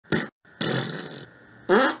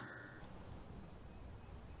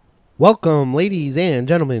Welcome, ladies and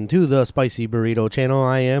gentlemen, to the Spicy Burrito channel.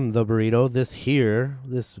 I am the Burrito.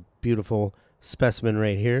 This beautiful specimen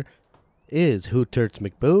right here is Hooterts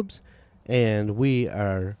McBoobs, and we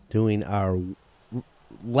are doing our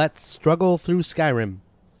Let's Struggle Through Skyrim.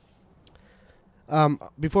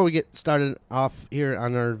 Before we get started off here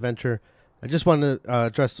on our adventure, I just want to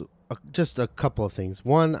address just a couple of things.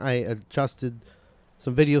 One, I adjusted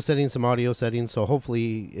some video settings, some audio settings, so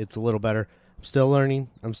hopefully it's a little better. I'm still learning.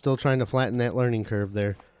 I'm still trying to flatten that learning curve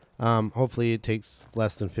there. Hopefully it takes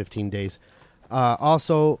less than 15 days.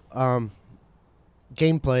 Also,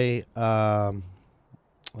 gameplay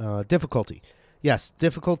difficulty. Yes,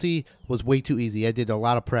 difficulty was way too easy. I did a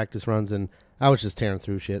lot of practice runs and I was just tearing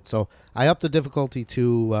through shit. So I upped the difficulty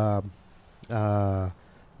to not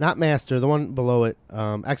master, the one below it,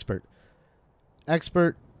 expert.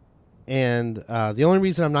 Expert. And the only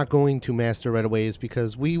reason I'm not going to master right away is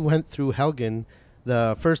because we went through Helgen,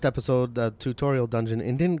 the first episode, the tutorial dungeon,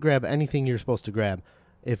 and didn't grab anything you're supposed to grab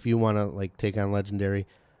if you want to like take on legendary.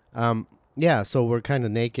 Yeah, so we're kind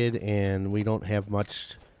of naked and we don't have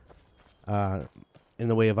much in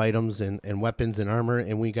the way of items and weapons and armor,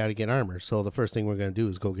 and we got to get armor. So the first thing we're going to do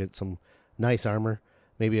is go get some nice armor,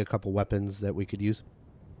 maybe a couple weapons that we could use.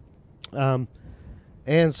 And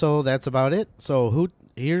so that's about it. So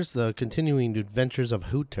here's the continuing adventures of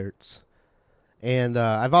Hooterts. And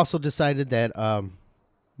I've also decided that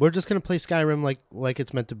we're just going to play Skyrim like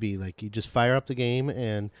it's meant to be. Like, you just fire up the game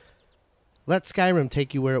and let Skyrim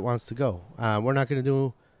take you where it wants to go. We're not going to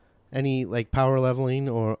do any like power leveling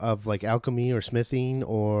or of like alchemy or smithing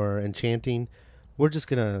or enchanting. We're just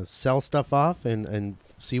going to sell stuff off and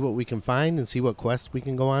see what we can find and see what quests we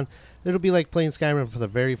can go on. It'll be like playing Skyrim for the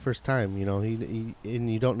very first time, you know, and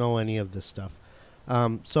you don't know any of this stuff.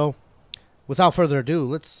 So, without further ado,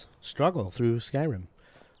 let's struggle through Skyrim.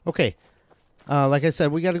 Okay, like I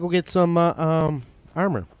said, we got to go get some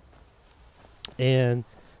armor. And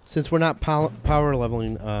since we're not power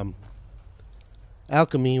leveling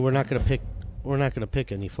alchemy, we're not gonna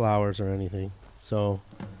pick any flowers or anything. So,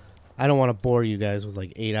 I don't want to bore you guys with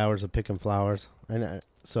like 8 hours of picking flowers, and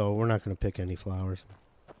so we're not gonna pick any flowers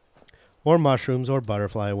or mushrooms or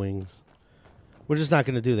butterfly wings. We're just not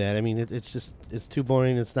going to do that. I mean, it's too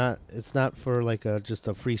boring. It's not for like just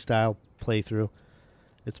a freestyle playthrough.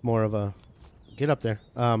 It's more of a get up there.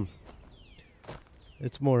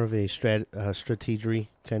 It's more of a strategy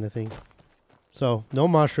kind of thing. So no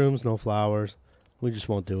mushrooms, no flowers. We just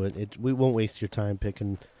won't do it. We won't waste your time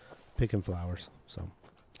picking flowers. So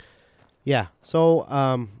yeah.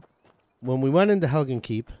 So when we went into Helgen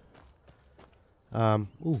Keep,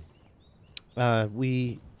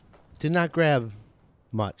 we did not grab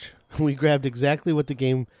much. We grabbed exactly what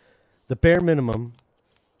the bare minimum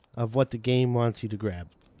of what the game wants you to grab.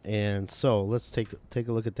 And so let's take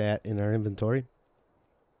a look at that in our inventory.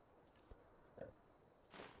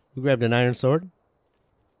 We grabbed an iron sword,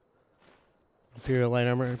 Imperial light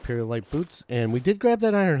armor, Imperial light boots, and we did grab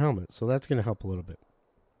that iron helmet, so that's going to help a little bit.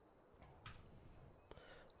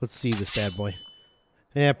 Let's see this bad boy.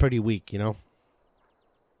 Yeah, pretty weak, you know.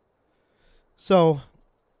 So,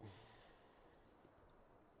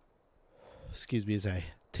 excuse me as I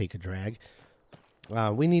take a drag.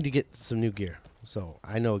 We need to get some new gear. So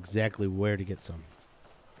I know exactly where to get some.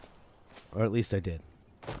 Or at least I did.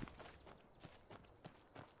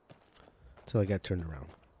 Until I got turned around.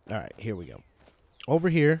 Alright, here we go. Over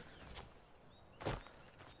here,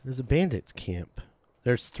 there's a bandit camp.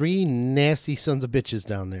 There's 3 nasty sons of bitches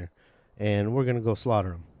down there. And we're going to go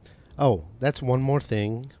slaughter them. Oh, that's one more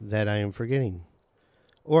thing that I am forgetting.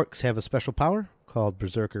 Orcs have a special power called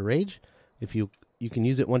Berserker Rage. If you can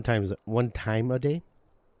use it one time a day,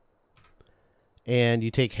 and you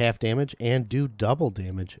take half damage and do double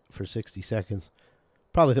damage for 60 seconds.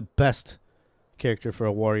 Probably the best character for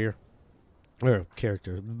a warrior, or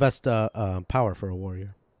best power for a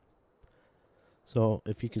warrior. So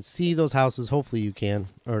if you can see those houses, hopefully you can,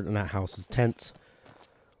 or not houses, tents.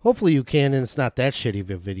 Hopefully you can, and it's not that shitty of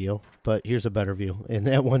a video. But here's a better view. And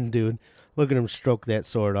that one dude, look at him stroke that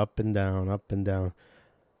sword up and down, up and down.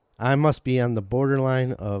 I must be on the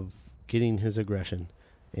borderline of getting his aggression.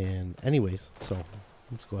 And anyways, so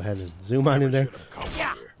let's go ahead and zoom on in there.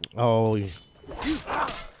 Oh,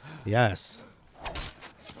 yes.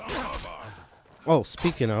 Oh,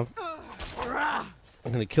 speaking of, I'm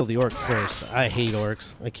going to kill the orc first. I hate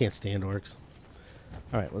orcs. I can't stand orcs.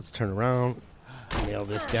 Alright, let's turn around. Nail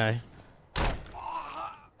this guy.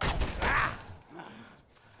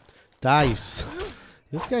 Dice.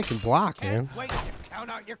 This guy can block, man. Wait to count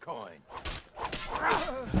out your coin.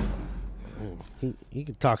 He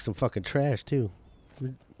can talk some fucking trash too.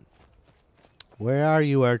 Where are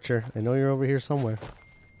you, Archer? I know you're over here somewhere.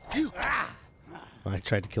 I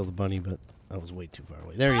tried to kill the bunny, but I was way too far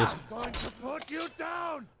away. There he is. I'm going to put you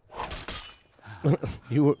down.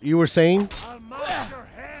 You were saying? I'll mount your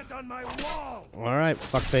head on my wall. All right,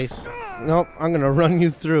 fuckface. Nope, I'm gonna run you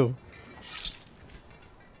through.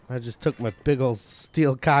 I just took my big old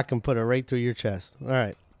steel cock and put it right through your chest. All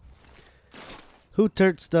right.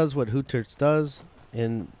 Hooterts does what Hooterts does,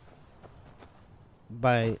 and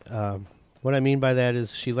by what I mean by that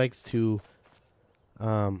is she likes to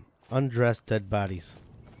undress dead bodies.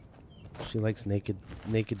 She likes naked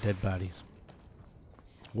dead bodies.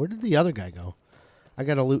 Where did the other guy go? I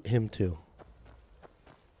gotta loot him too.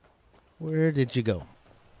 Where did you go?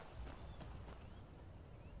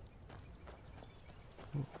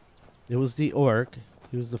 It was the orc.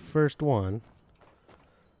 He was the first one.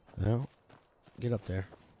 Well, get up there.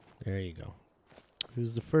 There you go. He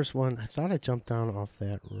was the first one. I thought I jumped down off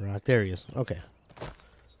that rock. There he is. Okay.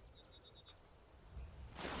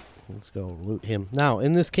 Let's go loot him. Now,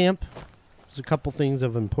 in this camp, there's a couple things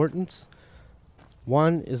of importance.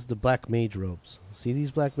 One is the black mage robes. See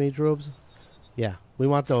these black mage robes? Yeah, we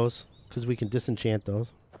want those because we can disenchant those.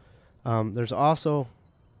 There's also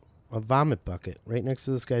a vomit bucket right next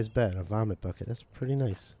to this guy's bed. A vomit bucket. That's pretty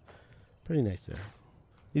nice. Pretty nice there.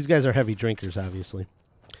 These guys are heavy drinkers, obviously.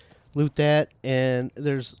 Loot that, and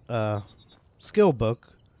there's a skill book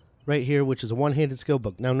right here, which is a one-handed skill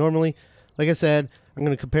book. Now, normally, like I said, I'm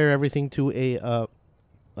going to compare everything to a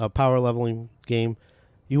power leveling game.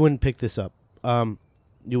 You wouldn't pick this up.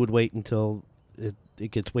 You would wait until it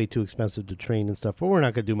gets way too expensive to train and stuff. But we're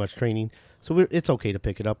not going to do much training, so it's okay to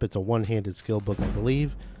pick it up. It's a one-handed skill book, I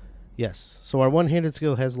believe. Yes. So our one-handed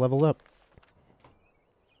skill has leveled up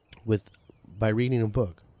by reading a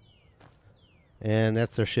book. And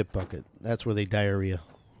that's their ship bucket. That's where they diarrhea.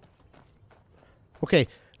 Okay,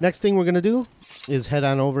 next thing we're going to do is head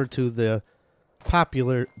on over to the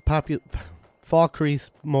Falkreath's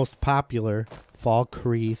most popular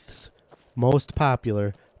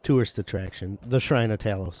tourist attraction, the Shrine of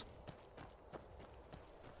Talos.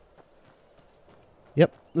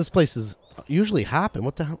 Yep, this place is usually hopping.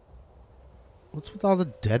 What the hell? What's with all the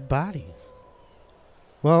dead bodies?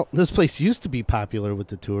 Well, this place used to be popular with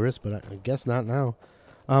the tourists, but I guess not now.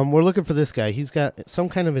 We're looking for this guy. He's got some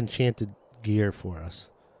kind of enchanted gear for us.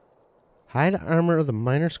 Hide armor of the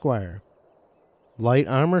minor squire. Light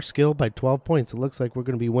armor skill by 12 points. It looks like we're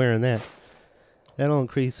going to be wearing that. That'll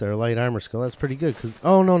increase our light armor skill. That's pretty good.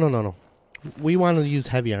 Oh, no. We want to use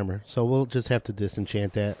heavy armor, so we'll just have to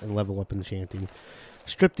disenchant that and level up enchanting.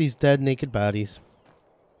 Strip these dead, naked bodies.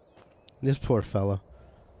 This poor fella.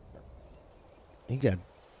 He got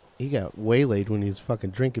waylaid when he was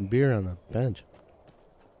fucking drinking beer on the bench.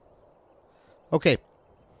 Okay.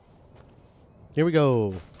 Here we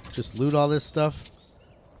go. Just loot all this stuff.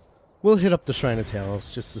 We'll hit up the Shrine of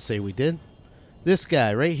Talos just to say we did. This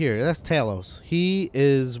guy right here, that's Talos. He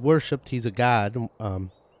is worshipped. He's a god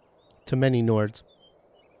to many Nords.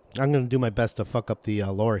 I'm going to do my best to fuck up the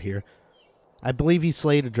lore here. I believe he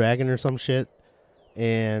slayed a dragon or some shit.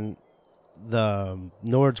 And the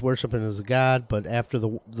Nords worship him as a god, but after the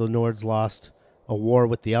Nords lost a war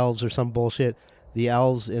with the elves or some bullshit, the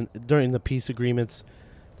elves, during the peace agreements,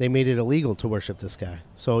 they made it illegal to worship this guy.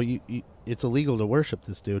 So it's illegal to worship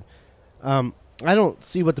this dude. I don't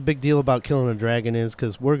see what the big deal about killing a dragon is,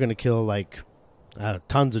 because we're going to kill, like,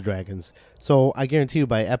 tons of dragons. So I guarantee you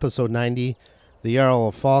by episode 90, the Jarl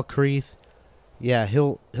of Falkreath, yeah,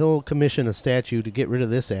 he'll commission a statue to get rid of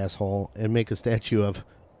this asshole and make a statue of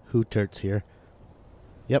Hooterts here.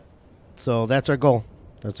 Yep. So that's our goal.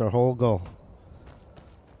 That's our whole goal.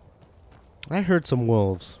 I heard some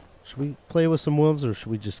wolves. Should we play with some wolves, or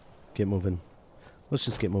should we just get moving? Let's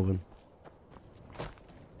just get moving.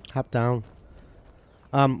 Hop down.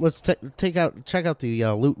 Let's check out the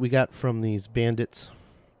loot we got from these bandits,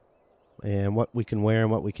 and what we can wear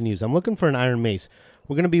and what we can use. I'm looking for an iron mace.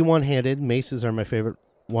 We're going to be one-handed. Maces are my favorite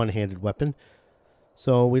one-handed weapon.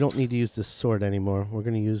 So we don't need to use this sword anymore. We're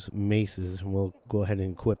going to use maces, and we'll go ahead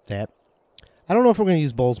and equip that. I don't know if we're going to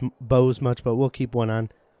use bows much, but we'll keep one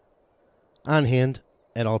on hand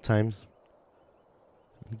at all times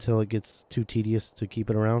until it gets too tedious to keep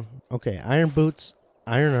it around. Okay, iron boots,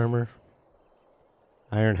 iron armor,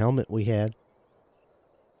 iron helmet we had.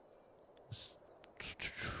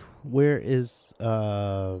 Where is...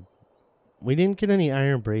 we didn't get any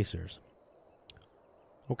iron bracers.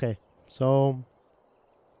 Okay, so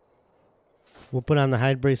we'll put on the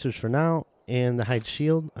hide bracers for now, and the hide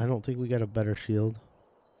shield. I don't think we got a better shield.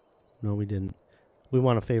 No, we didn't. We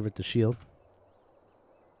want to favorite the shield.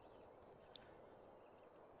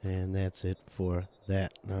 And that's it for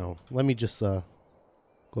that. Now, let me just go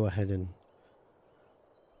ahead and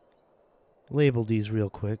label these real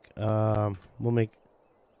quick. We'll make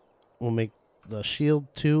the shield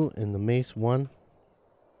 2 and the mace 1.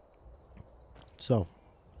 So,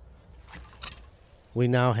 we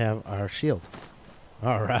now have our shield.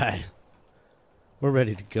 All right. We're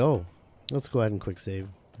ready to go. Let's go ahead and quick save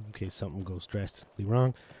in case something goes drastically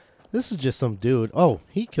wrong. This is just some dude. Oh,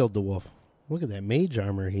 he killed the wolf. Look at that mage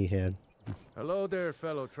armor he had. Hello there,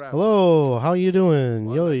 fellow traveler. Hello, how you doing?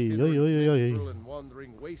 One Yo, itinerant yo, yo, yo, yo, minstrel yo. and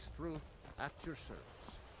wandering wastrel at your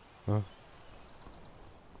service. Huh?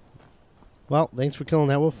 Well, thanks for killing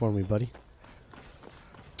that wolf for me, buddy.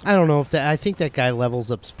 I don't know if that... I think that guy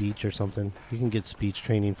levels up speech or something. You can get speech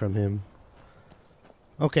training from him.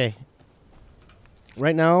 Okay.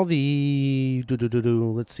 Right now, the...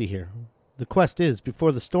 Let's see here. The quest is,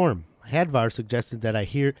 before the storm. Hadvar suggested that I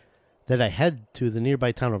head to the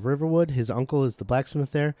nearby town of Riverwood. His uncle is the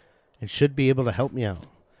blacksmith there and should be able to help me out.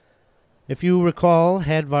 If you recall,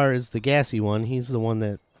 Hadvar is the gassy one. He's the one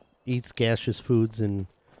that eats gaseous foods and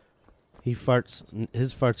he farts.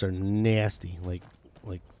 His farts are nasty, like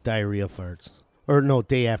diarrhea farts. Or no,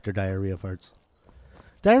 day after diarrhea farts.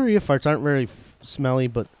 Diarrhea farts aren't very smelly,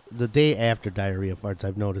 but the day after diarrhea farts,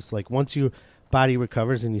 I've noticed. Like once your body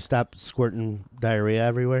recovers and you stop squirting diarrhea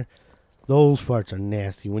everywhere, those farts are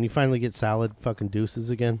nasty. When you finally get solid fucking deuces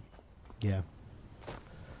again, yeah.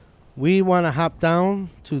 We want to hop down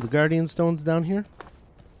to the guardian stones down here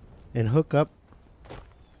and hook up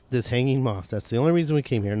this hanging moss. That's the only reason we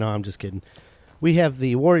came here. No, I'm just kidding. We have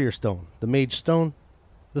the warrior stone, the mage stone,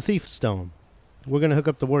 the thief stone. We're going to hook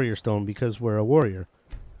up the warrior stone because we're a warrior.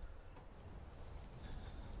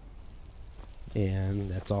 And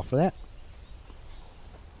that's all for that.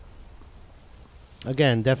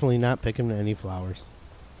 Again, definitely not picking any flowers.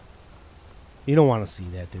 You don't want to see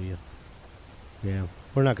that, do you? Yeah,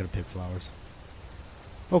 we're not going to pick flowers.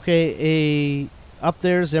 Okay, up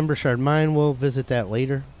there's Embershard Mine. We'll visit that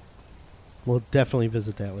later. We'll definitely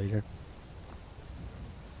visit that later.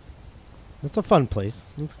 That's a fun place.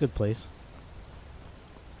 It's a good place.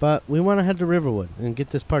 But we want to head to Riverwood and get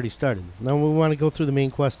this party started. Now we want to go through the main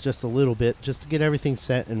quest just a little bit, just to get everything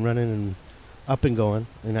set and running and up and going.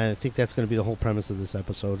 And I think that's going to be the whole premise of this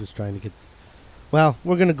episode, is trying to get... Well,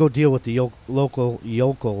 we're going to go deal with the local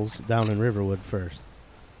yokels down in Riverwood first.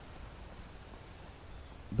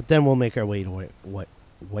 But then we'll make our way to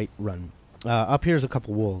White Run. Up here's a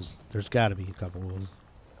couple wolves. There's got to be a couple wolves.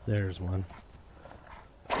 There's one.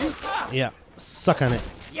 Yeah, suck on it.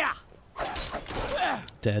 Yeah.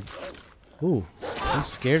 Dead. Ooh, you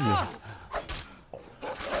scared me.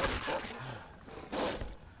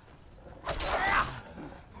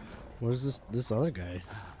 Where's this other guy?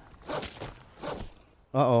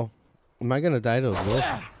 Uh-oh. Am I gonna die to a wolf?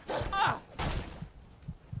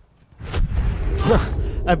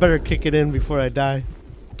 I better kick it in before I die.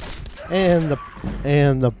 And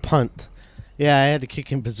the punt. Yeah, I had to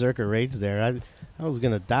kick in Berserker Rage there. I was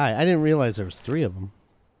gonna die. I didn't realize there was 3 of them.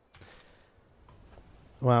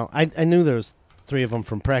 Well, I knew there was 3 of them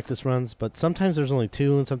from practice runs, but sometimes there's only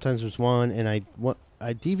 2 and sometimes there's 1, and I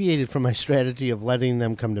deviated from my strategy of letting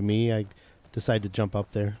them come to me. I decided to jump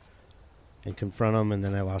up there and confront them, and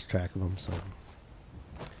then I lost track of them. So,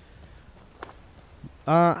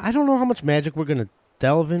 I don't know how much magic we're gonna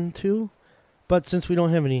delve into, but since we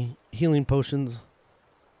don't have any healing potions,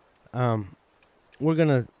 we're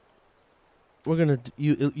gonna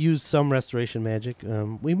use some restoration magic.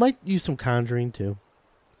 We might use some conjuring too.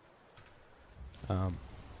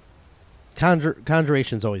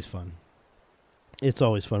 Conjuration's always fun. It's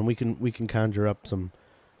always fun. We can conjure up some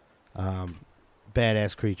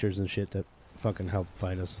badass creatures and shit that fucking help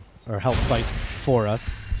fight us, or help fight for us.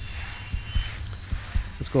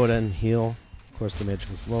 Let's go ahead and heal. Of course, the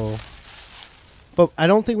magic is low, but I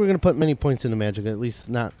don't think we're gonna put many points into magic. At least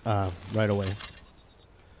not right away.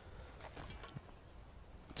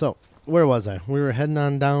 So, where was I? We were heading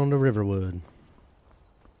on down to Riverwood.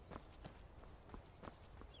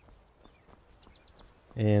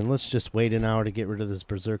 And let's just wait an hour to get rid of this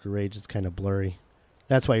Berserker Rage. It's kind of blurry.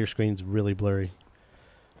 That's why your screen's really blurry.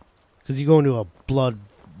 Because you go into a blood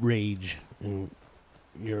rage and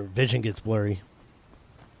your vision gets blurry.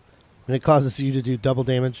 And it causes you to do double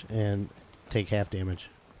damage and take half damage.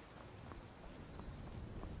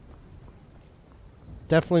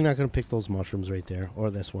 Definitely not going to pick those mushrooms right there,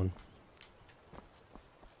 or this one.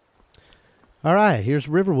 Alright, here's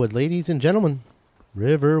Riverwood, ladies and gentlemen.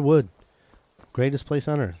 Riverwood. Greatest place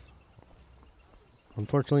on Earth.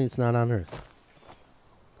 Unfortunately, it's not on Earth.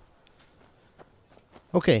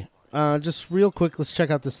 Okay, just real quick, let's check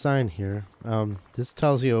out this sign here. This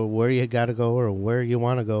tells you where you gotta go or where you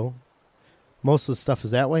want to go. Most of the stuff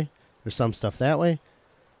is that way. There's some stuff that way.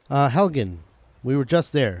 Helgen. We were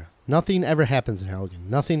just there. Nothing ever happens in Helgen.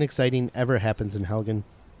 Nothing exciting ever happens in Helgen.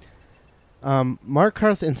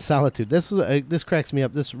 Markarth and Solitude. This cracks me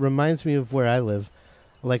up. This reminds me of where I live.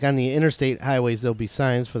 Like on the interstate highways, there'll be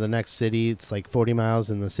signs for the next city. It's like 40 miles,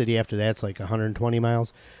 and the city after that's like 120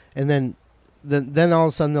 miles. And then all of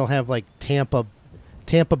a sudden they'll have like Tampa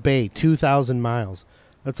Bay, 2,000 miles.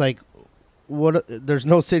 It's like, what? There's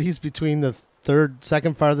no cities between the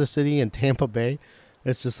second farthest city and Tampa Bay.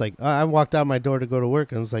 It's just like, I walked out my door to go to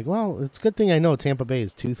work, and I was like, well, it's a good thing I know Tampa Bay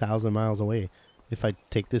is 2,000 miles away if I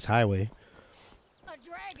take this highway. A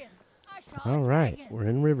dragon. I saw All a right, dragon. we're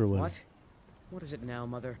in Riverwood. What? What is it now,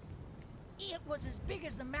 Mother? It was as big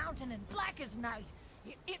as the mountain and black as night.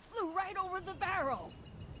 It flew right over the barrow.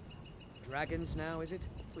 Dragons now, is it?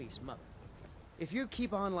 Please, Mother. If you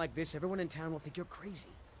keep on like this, everyone in town will think you're crazy.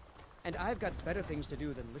 And I've got better things to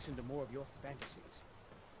do than listen to more of your fantasies.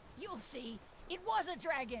 You'll see. It was a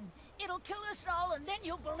dragon. It'll kill us all, and then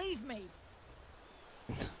you'll believe me.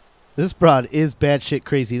 This broad is batshit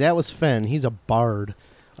crazy. That was Fen. He's a bard.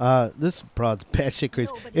 This broad's batshit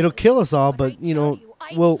crazy. It'll kill us all, but you know,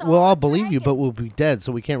 we'll all believe you, but we'll be dead,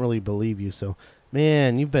 so we can't really believe you. So,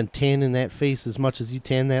 man, you've been tanning that face as much as you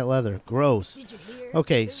tan that leather. Gross. Did you hear?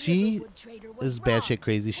 Okay, The she riverwood trader was is wrong. batshit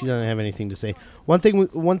crazy. She doesn't have anything to say. One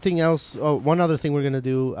other thing we're gonna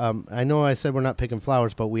do. I know I said we're not picking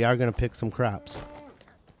flowers, but we are gonna pick some crops.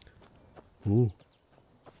 Ooh.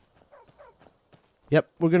 Yep,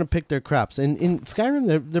 we're gonna pick their crops. And in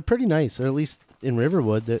Skyrim, they're pretty nice, or at least in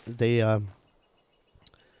Riverwood, in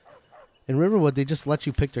Riverwood they just let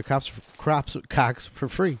you pick their cocks for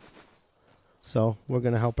free. So we're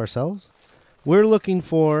gonna help ourselves. We're looking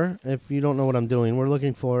for, if you don't know what I'm doing, we're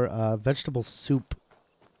looking for vegetable soup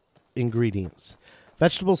ingredients.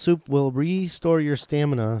 Vegetable soup will restore your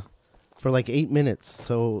stamina for like 8 minutes.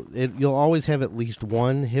 So you'll always have at least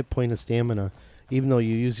 1 hit point of stamina, even though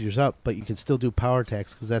you use yours up. But you can still do power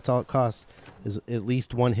attacks because that's all it costs, is at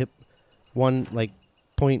least 1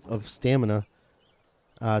 point of stamina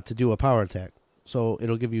to do a power attack. So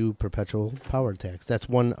it'll give you perpetual power attacks. That's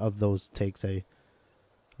one of those takes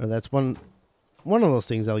that's one of those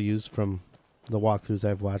things I'll use from the walkthroughs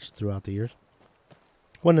I've watched throughout the years.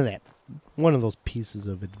 One of those pieces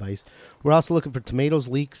of advice. We're also looking for tomatoes,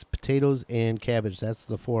 leeks, potatoes, and cabbage. That's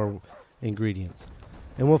the 4 ingredients.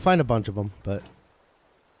 And we'll find a bunch of them, but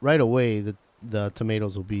right away the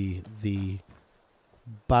tomatoes will be the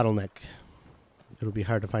bottleneck. It'll be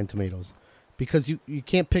hard to find tomatoes because you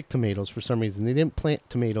can't pick tomatoes for some reason. They didn't plant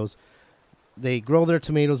tomatoes. They grow their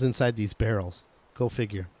tomatoes inside these barrels. Go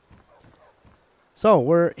figure. So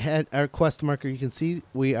we're at our quest marker. You can see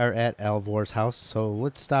we are at Alvor's house. So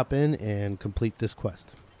let's stop in and complete this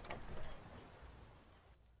quest.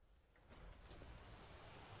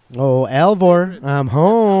 Oh, Alvor, I'm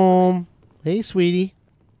home. Hey, sweetie.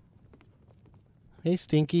 Hey,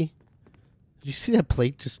 Stinky. Did you see that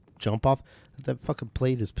plate just jump off? That fucking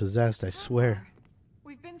plate is possessed, I swear.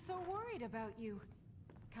 We've been so worried about you.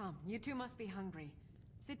 Come, you two must be hungry.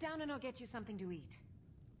 Sit down and I'll get you something to eat.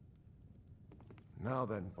 Now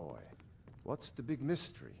then, boy. What's the big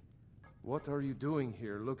mystery? What are you doing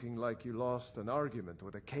here looking like you lost an argument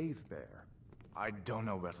with a cave bear? I don't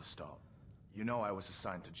know where to start. You know I was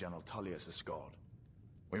assigned to General Tullius' guard.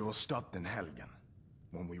 We were stopped in Helgen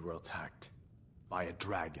when we were attacked by a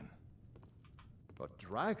dragon. A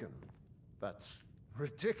dragon? That's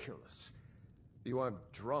ridiculous. You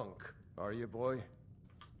aren't drunk, are you, boy?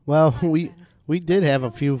 Well, we did have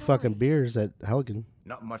a few fucking beers at Helgen.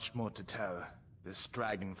 Not much more to tell. This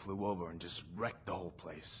dragon flew over and just wrecked the whole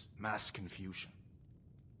place. Mass confusion.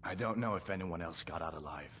 I don't know if anyone else got out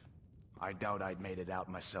alive. I doubt I'd made it out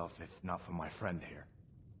myself if not for my friend here.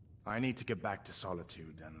 I need to get back to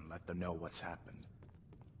Solitude and let them know what's happened.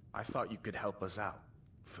 I thought you could help us out.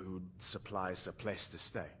 Food, supplies, a place to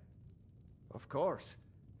stay. Of course.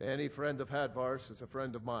 Any friend of Hadvar's is a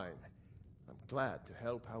friend of mine. I'm glad to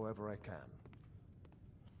help however I can.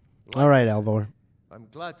 All right, I said, Alvor. I'm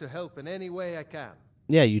glad to help in any way I can.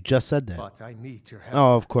 Yeah, you just said that. But I need your help.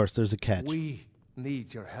 Oh, of course, there's a catch. We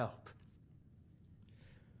need your help.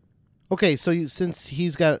 Okay, so since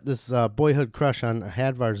he's got this boyhood crush on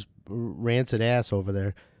Hadvar's rancid ass over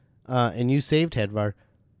there, and you saved Hadvar,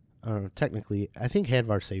 technically, I think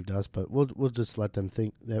Hadvar saved us, but we'll just let them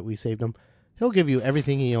think that we saved him. He'll give you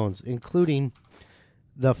everything he owns, including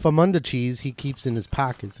the Famunda cheese he keeps in his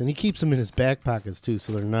pockets, and he keeps them in his back pockets too,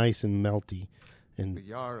 so they're nice and melty and The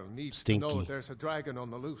Jarl needs stinky. to know there's a dragon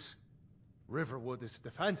on the loose. Riverwood is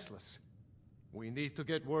defenseless. We need to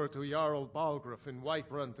get word to Jarl Balgruuf in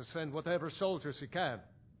Whiterun to send whatever soldiers he can.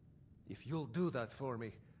 If you'll do that for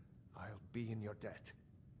me, I'll be in your debt.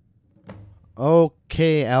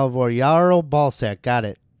 Okay, Alvor. Jarl Balsack. Got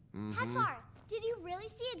it. Hadvar, did you really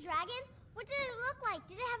see a dragon? What did it look like?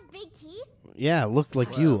 Did it have big teeth? Yeah, it looked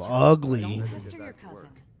like you. Ugly. Don't Get pester your back to cousin.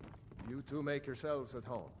 work. You two make yourselves at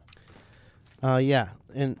home. Yeah,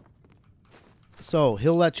 and so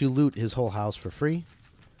he'll let you loot his whole house for free.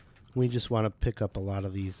 We just want to pick up a lot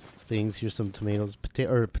of these things. Here's some tomatoes,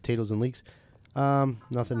 potatoes and leeks.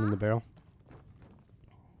 Nothing in the barrel.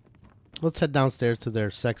 Let's head downstairs to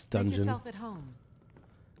their sex Make dungeon. yourself at home.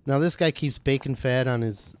 Now this guy keeps bacon fat on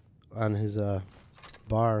his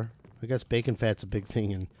bar. I guess bacon fat's a big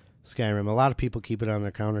thing in Skyrim. A lot of people keep it on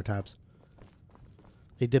their countertops.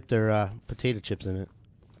 They dip their potato chips in it.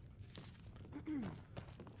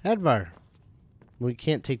 Hadvar, we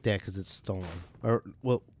can't take that because it's stolen. Or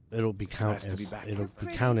well, it'll be nice to be back. it'll be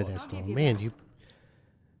Pretty counted cool. as I'll give stolen. you Man,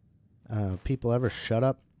 that. you people ever shut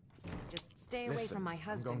up? Just stay away Listen, from my I'm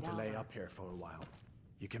husband. going to lay Alva. up here for a while.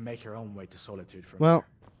 You can make your own way to Solitude from Well,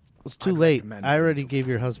 here. it's too I'd late. recommend I you already to gave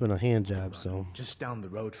your husband a hand job, so. Just down the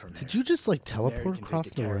road from Did here. you just like From there, teleport you can across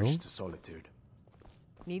take the a carriage room? to Solitude.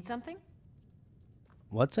 Need something?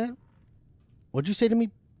 What's that? What'd you say to me?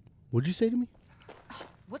 What'd you say to me?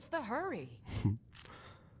 What's the hurry?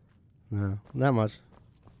 No, not much.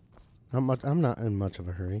 Not much. I'm not in much of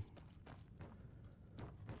a hurry.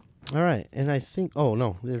 All right, and I think. Oh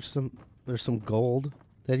no, there's some gold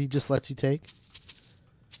that he just lets you take,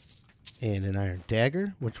 and an iron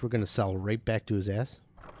dagger, which we're gonna sell right back to his ass.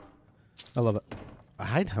 I love it. A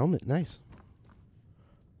hide helmet, nice.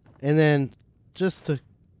 And then, just to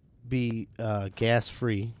be gas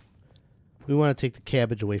free, we want to take the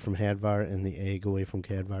cabbage away from Hadvar and the egg away from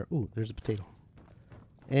Hadvar. Ooh, there's a potato.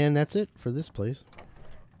 And that's it for this place.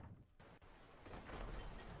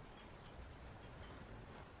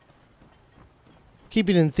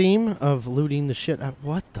 Keeping in theme of looting the shit out.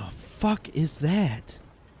 What the fuck is that?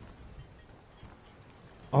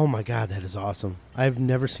 Oh my god, that is awesome. I've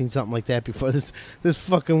never seen something like that before. This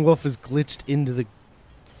fucking wolf is glitched into the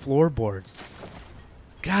floorboards.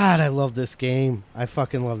 God, I love this game. I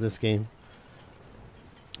fucking love this game.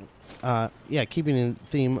 Yeah, keeping in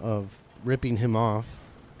theme of ripping him off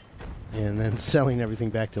and then selling everything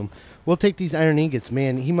back to him. We'll take these iron ingots.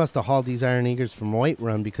 Man, he must have hauled these iron ingots from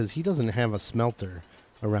Whiterun because he doesn't have a smelter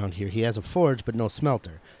around here. He has a forge, but no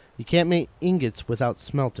smelter. You can't make ingots without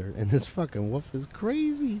smelter. And this fucking wolf is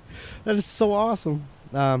crazy. That is so awesome.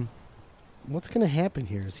 What's going to happen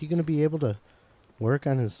here? Is he going to be able to work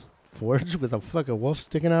on his forge with a fucking wolf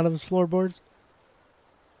sticking out of his floorboards?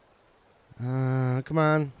 Come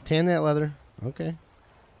on. Tan that leather. Okay.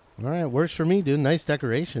 All right. Works for me, dude. Nice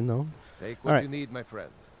decoration, though. Take All what right. you need, my friend.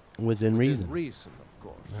 Within reason. Reason, of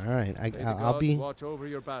course. All right. May the I'll gods be... watch over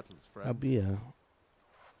your battles, friend. I'll be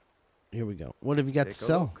Here we go. What have you got Take to a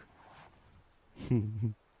sell?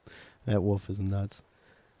 look. That wolf is nuts.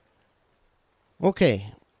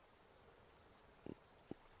 Okay.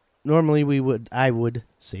 Normally I would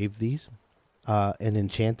save these and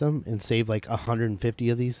enchant them and save like 150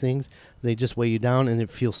 of these things. They just weigh you down and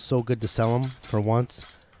it feels so good to sell them for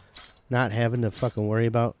once. Not having to fucking worry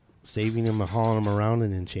about saving them and hauling them around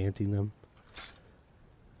and enchanting them.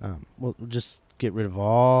 We'll just get rid of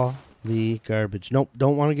all the garbage. Nope,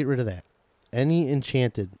 don't want to get rid of that. Any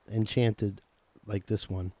enchanted like this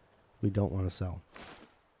one, we don't want to sell.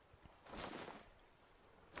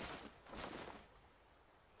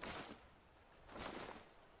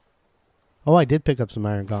 Oh, I did pick up some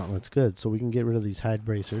iron gauntlets. Good, so we can get rid of these hide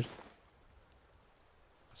bracers.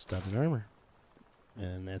 Studded armor.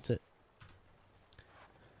 And that's it.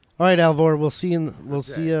 All right, Alvor, we'll see you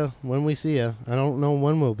when we see you. I don't know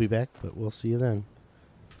when we'll be back, but we'll see you then.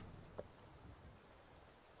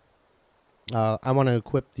 I want to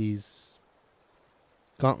equip these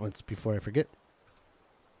gauntlets before I forget.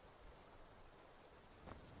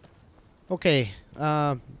 Okay,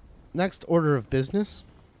 next order of business.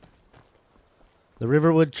 The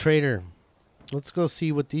Riverwood Trader. Let's go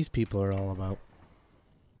see what these people are all about.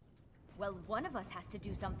 Well, one of us has to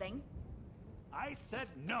do something. I said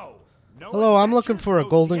no. No Hello, I'm looking adventures, for a no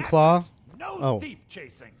golden claw. theatrics, No Oh. thief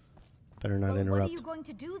chasing. Better not Well, what are interrupt. you going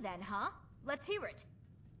to do then, huh? Let's hear it.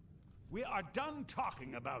 We are done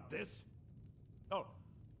talking about this. Oh,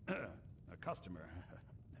 a customer.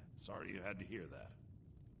 Sorry you had to hear that.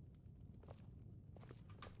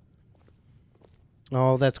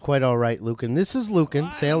 Oh, that's quite all right, Lucan. This is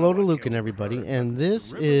Lucan. Say hello to Lucan, everybody. And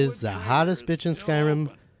this is the hottest bitch in Skyrim,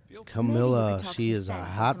 Camilla. She is a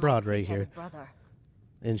hot broad right here. Brother.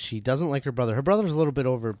 and she doesn't like her brother. Her brother's a little bit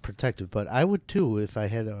overprotective, but I would too if I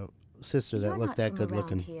had a sister that looked that good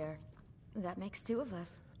looking. Here. That makes two of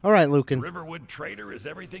us. All right, Lucan. Riverwood Trader is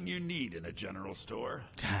everything you need in a general store.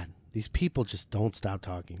 God, these people just don't stop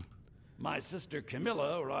talking. My sister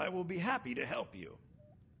Camilla or I will be happy to help you.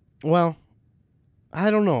 Well, I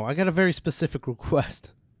don't know. I got a very specific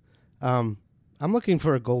request. I'm looking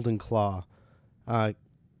for a golden claw.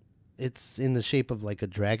 It's in the shape of like a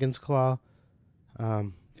dragon's claw.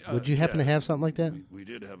 Would you happen to have something like that? We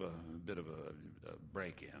did have a bit of a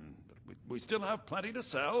break-in, but we still have plenty to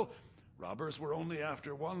sell. Robbers were only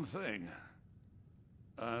after one thing.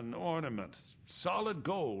 An ornament, solid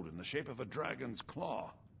gold in the shape of a dragon's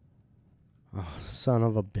claw. Oh, son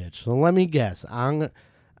of a bitch. So let me guess.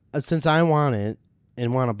 Since I want it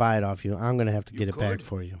and want to buy it off you, I'm going to have to get it back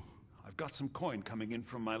for you. I've got some coin coming in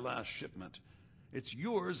from my last shipment. It's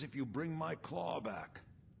yours if you bring my claw back.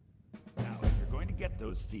 Now, if you're going to get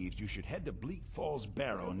those thieves, you should head to Bleak Falls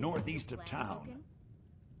Barrow, northeast of town.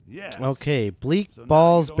 Yes. Okay, Bleak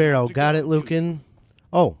Falls Barrow. Got it, Lucan.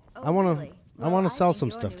 Oh, I want to sell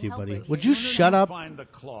some stuff to you, buddy. Would you shut up? Find the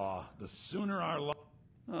claw. The sooner our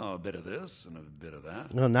a bit of this and a bit of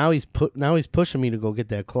that. No, now he's pushing me to go get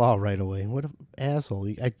that claw right away. What an asshole!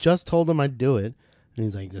 I just told him I'd do it, and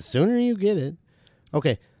he's like, "The sooner you get it."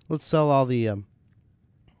 Okay, let's sell all the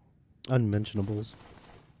unmentionables.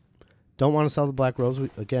 Don't want to sell the black rose.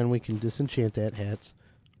 Again, we can disenchant that. Hats.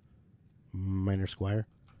 Minor squire.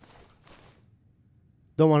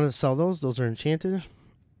 Don't want to sell those. Those are enchanted.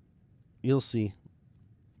 You'll see.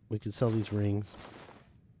 We can sell these rings.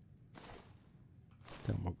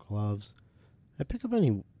 Got more gloves. I pick up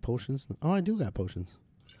any potions? Oh, I do got potions.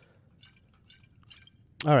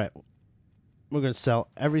 Alright. We're going to sell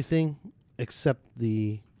everything except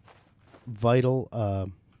the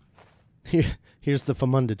vital. Here's the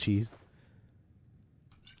famunda cheese.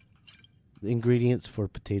 The ingredients for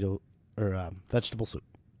potato or vegetable soup.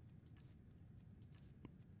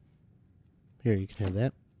 Here, you can have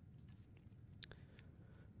that.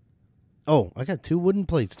 Oh, I got 2 wooden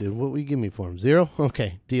plates, dude. What will you give me for them? 0?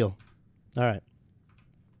 Okay, deal. All right.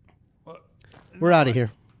 We're out of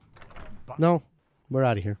here. No, we're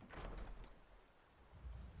out of here.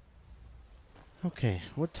 Okay,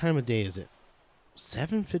 what time of day is it?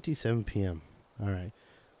 7:57 p.m. All right.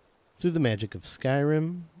 Through the magic of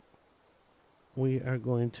Skyrim, we are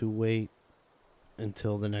going to wait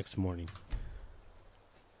until the next morning.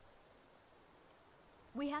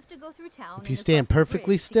 We have to go through town. If you stand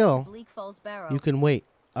perfectly still, you can wait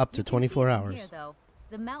up to 24 hours. Here, though,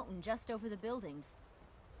 the mountain just over the buildings.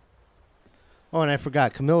 Oh, and I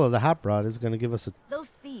forgot, Camilla the Hot Rod is going to give us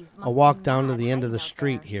a walk down to the end of the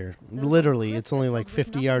street here. Literally, it's only like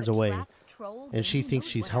 50 yards away, and she thinks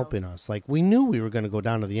she's helping us. Like, we knew we were going to go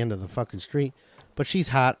down to the end of the fucking street, but she's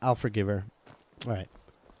hot. I'll forgive her. All right.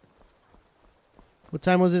 What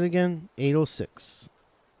time was it again? 8:06.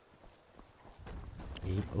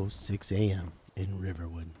 8:06 a.m. in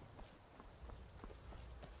Riverwood.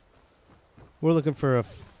 We're looking for a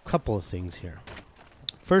couple of things here.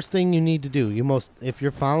 First thing you need to do, if you're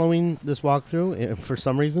following this walkthrough for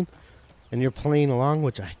some reason, and you're playing along,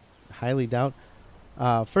 which I highly doubt,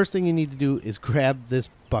 first thing you need to do is grab this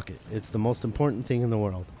bucket. It's the most important thing in the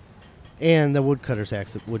world. And the woodcutter's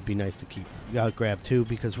axe, it would be nice to keep. You gotta grab 2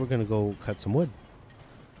 because we're going to go cut some wood.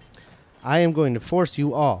 I am going to force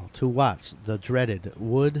you all to watch the dreaded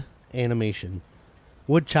wood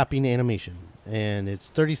chopping animation. And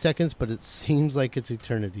it's 30 seconds, but it seems like it's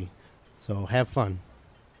eternity. So have fun.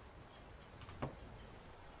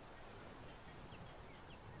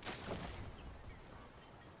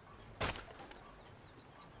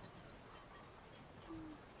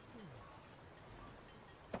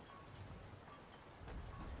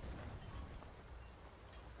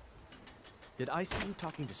 Did I see you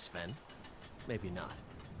talking to Sven? Maybe not.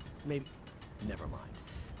 Maybe... Never mind.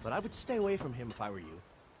 But I would stay away from him if I were you.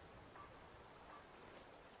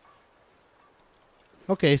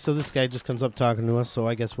 Okay, so this guy just comes up talking to us, so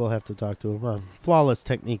I guess we'll have to talk to him. Flawless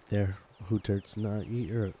technique there, Hooterts.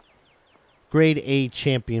 You're a grade A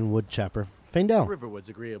champion wood chopper. Feindel. Riverwood's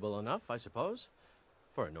agreeable enough, I suppose.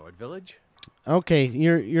 For a Nord village. Okay,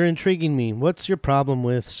 you're intriguing me. What's your problem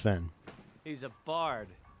with Sven? He's a bard,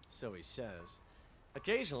 so he says.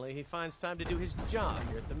 Occasionally, he finds time to do his job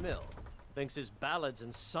here at the mill. Thinks his ballads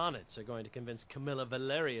and sonnets are going to convince Camilla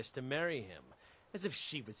Valerius to marry him. As if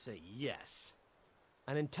she would say yes.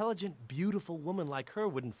 An intelligent, beautiful woman like her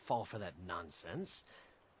wouldn't fall for that nonsense.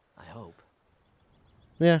 I hope.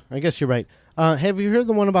 Yeah, I guess you're right. Have you heard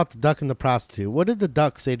the one about the duck and the prostitute? What did the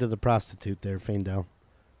duck say to the prostitute there, Feindel?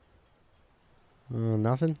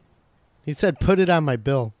 Nothing? He said, put it on my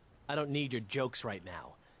bill. I don't need your jokes right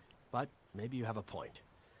now. But maybe you have a point.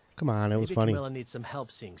 Come on, it was Maybe funny. Camilla needs some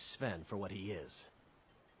help seeing Sven for what he is.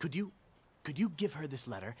 Could you give her this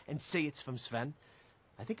letter and say it's from Sven?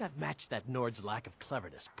 I think I've matched that Nord's lack of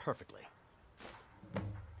cleverness perfectly.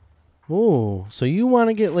 Oh, so you want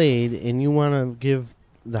to get laid and you want to give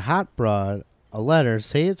the hot broad a letter,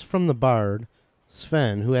 say it's from the bard,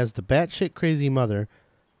 Sven, who has the batshit crazy mother,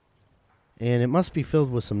 and it must be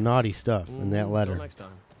filled with some naughty stuff in that letter. Until next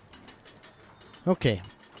time. Okay,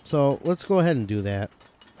 so let's go ahead and do that.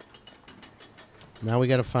 Now we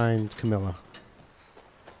got to find Camilla.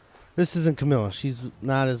 This isn't Camilla. She's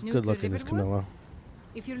not as New good to looking as Riverwood? Camilla.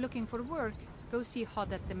 If you're looking for work, go see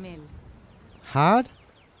Hod at the mill. Hod?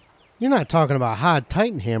 You're not talking about Hod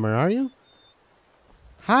Titanhammer, are you?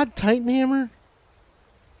 Hod Titanhammer?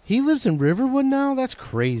 He lives in Riverwood now? That's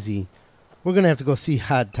crazy. We're going to have to go see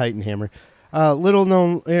Hod Titanhammer. Little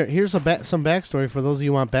known, here's some backstory for those of you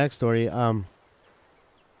who want backstory.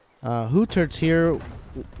 Hooterts here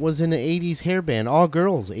was in an 80s hair band, all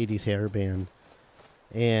girls 80s hair band.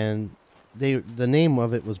 And the name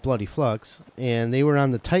of it was Bloody Flux. And they were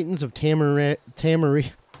on the Titans of the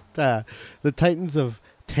Titans of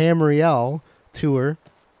Tamriel tour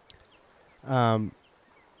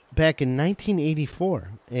back in 1984,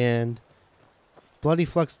 and Bloody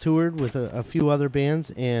Flux toured with a few other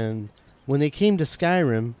bands, and when they came to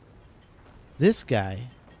Skyrim, this guy,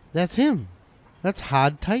 that's him. That's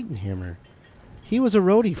Hod Titanhammer. He was a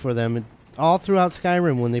roadie for them all throughout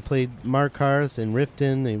Skyrim when they played Markarth and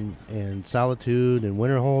Riften and Solitude and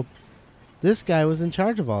Winterhold. This guy was in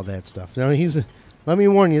charge of all that stuff. Now let me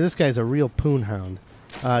warn you, this guy's a real poon hound.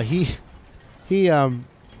 He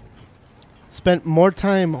spent more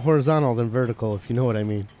time horizontal than vertical, if you know what I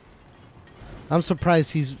mean. I'm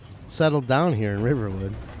surprised he's settled down here in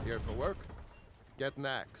Riverwood. Here for work? Get an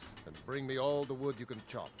axe and bring me all the wood you can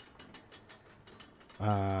chop.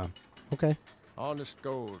 Okay. Honest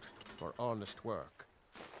gold for honest work.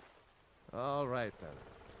 All right then.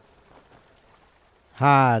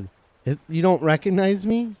 Hod, you don't recognize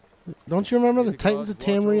me? Don't you remember the Need to Titans of watch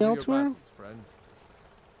over Tamriel your tour? battles, friend.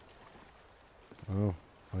 Oh,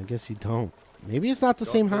 I guess you don't. Maybe it's not the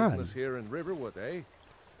same Hod. Business here in Riverwood, eh?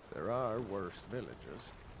 There are worse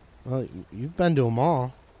villages. Well, you've been to them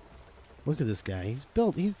all. Look at this guy. He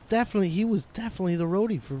was definitely the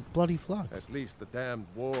roadie for Bloody Flux. At least the damned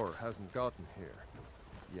war hasn't gotten here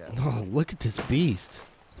yet. Oh, look at this beast.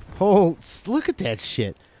 Oh, look at that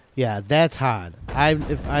shit. Yeah, that's Hod.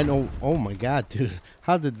 If I don't. Oh my God, dude.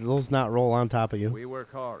 How did those not roll on top of you? We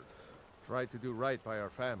work hard. Try to do right by our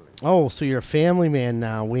families. Oh, so you're a family man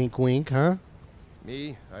now. Wink, wink, huh?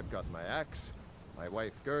 Me, I've got my axe, my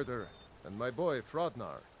wife Gerder, and my boy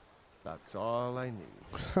Frodnar. That's all I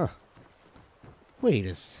need. Huh. Wait,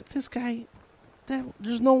 is this guy...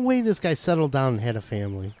 There's no way this guy settled down and had a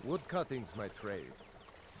family. Wood cutting's my trade.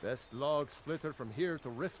 Best log splitter from here to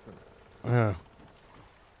Riften.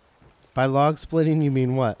 By log splitting, you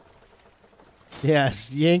mean what?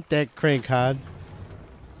 Yes, yank that crank, Hod.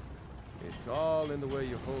 It's all in the way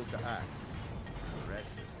you hold the axe. Press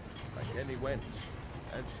it, like any wench,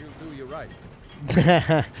 and she'll do you right.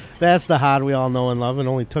 That's the Hod we all know and love, and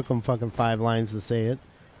only took him fucking 5 lines to say it.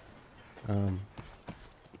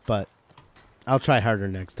 But I'll try harder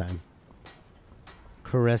next time.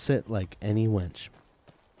 Caress it like any wench.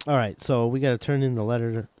 Alright, so we gotta turn in the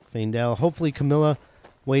letter to Faendal. Hopefully Camilla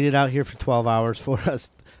waited out here for 12 hours for us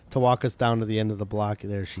to walk us down to the end of the block.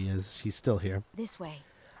 There she is. She's still here. This way.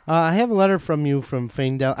 I have a letter from you from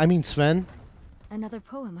Faendal. I mean Sven. Another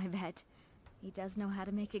poem, I bet. He does know how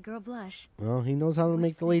to make a girl blush. Well, he knows how to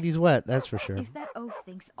make the ladies wet, that's for sure. If that oaf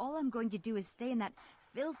thinks all I'm going to do is stay in that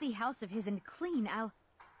filthy house of his and clean,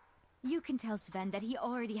 You can tell Sven that he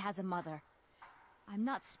already has a mother. I'm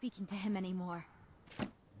not speaking to him anymore.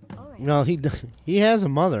 All right. No, he has a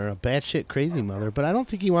mother, a batshit crazy mother, but I don't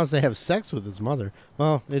think he wants to have sex with his mother.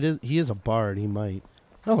 Well, he is a bard, he might.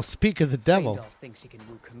 Oh, speak of the devil. Thinks he can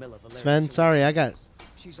woo Camilla Valerius Sven, sorry, I got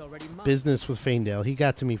She's already mine. business with Faendal. He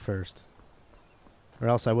got to me first. Or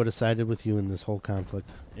else I would have sided with you in this whole conflict.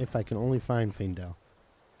 If I can only find Faendal.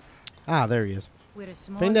 Ah, there he is. We're a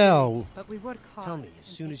small Faendal. village, but we work hard. Tell me as and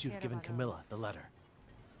soon take as you've care given of our Camilla own. the letter.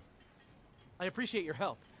 I appreciate your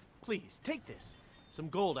help. Please, take this. Some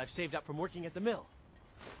gold I've saved up from working at the mill.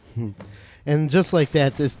 And just like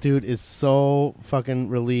that, this dude is so fucking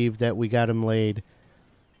relieved that we got him laid.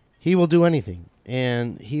 He will do anything.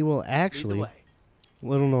 And he will actually... Lead the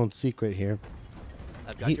way. Little known secret here.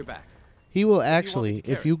 I've got your back. He will What do you want me actually,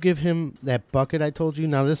 to if carry? you give him that bucket I told you,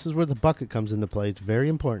 now this is where the bucket comes into play. It's very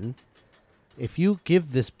important. If you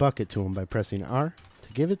give this bucket to him by pressing R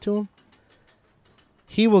to give it to him,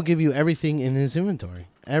 he will give you everything in his inventory.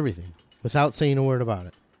 Everything. Without saying a word about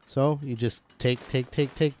it. So you just take.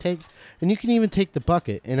 And you can even take the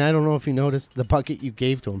bucket. And I don't know if you noticed the bucket you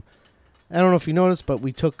gave to him. I don't know if you noticed, but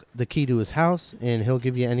we took the key to his house, and he'll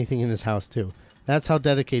give you anything in his house too. That's how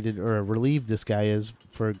dedicated or relieved this guy is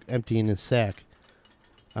for emptying his sack.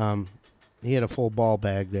 He had a full ball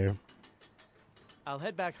bag there. I'll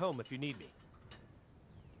head back home if you need me.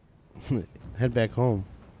 Head back home.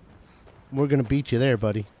 We're going to beat you there,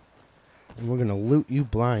 buddy. And we're going to loot you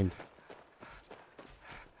blind.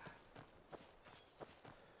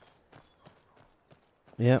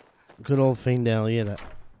 Yep. Good old Feindel.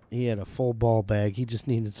 He had a full ball bag. He just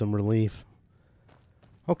needed some relief.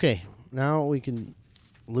 Okay. Now we can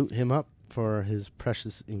loot him up for his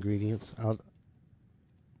precious ingredients.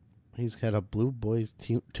 He's got a blue boy's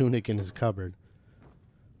tunic in his cupboard.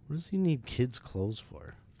 What does he need kids' clothes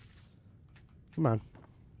for? Come on.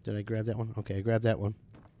 Did I grab that one? Okay, I grabbed that one.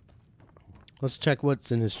 Let's check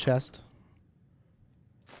what's in his chest.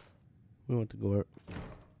 We want to go...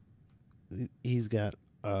 He's got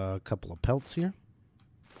a couple of pelts here.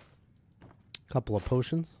 A couple of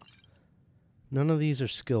potions. None of these are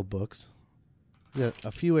skill books. Got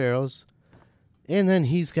a few arrows. And then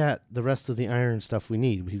he's got the rest of the iron stuff we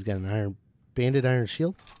need. He's got an banded iron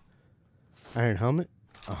shield. Iron helmet.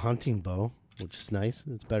 A hunting bow, which is nice.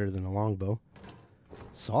 It's better than a longbow.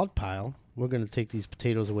 Salt pile. We're going to take these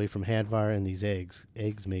potatoes away from Hadvar and these eggs.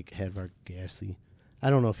 Eggs make Hadvar gassy. I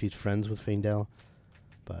don't know if he's friends with Feindel,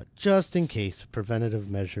 but just in case, preventative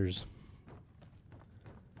measures.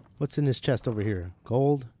 What's in his chest over here?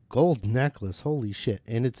 Gold. Gold necklace. Holy shit.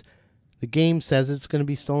 And it's... The game says it's going to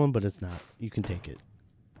be stolen, but it's not. You can take it.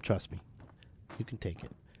 Trust me. You can take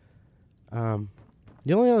it.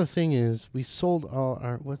 The only other thing is we sold all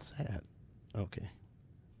our... What's that? Okay.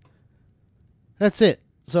 That's it.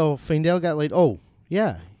 So Feindel got laid. Oh,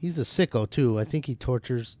 yeah. He's a sicko, too. I think he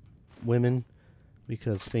tortures women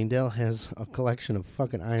because Feindel has a collection of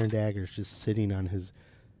fucking iron daggers just sitting on his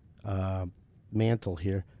mantle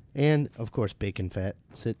here. And, of course, bacon fat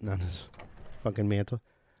sitting on his fucking mantle.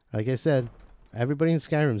 Like I said, everybody in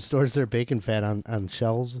Skyrim stores their bacon fat on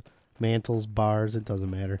shelves, mantles, bars. It doesn't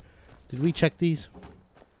matter. Did we check these?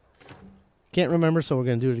 Can't remember, so we're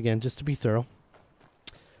going to do it again just to be thorough.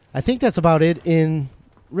 I think that's about it in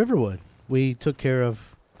Riverwood. We took care of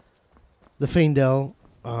the Feindel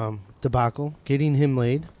debacle, getting him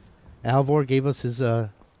laid. Alvor gave us his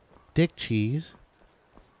dick cheese.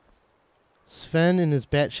 Sven and his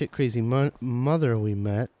batshit crazy mother we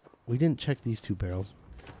met. We didn't check these two barrels.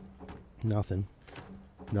 Nothing.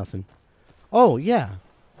 Oh, yeah.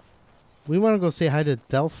 We want to go say hi to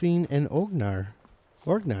Delphine and Orgnar.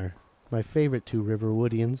 My favorite two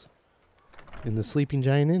Riverwoodians in the Sleeping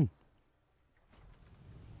Giant Inn.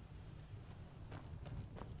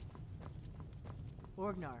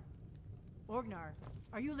 Orgnar,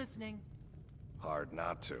 are you listening? Hard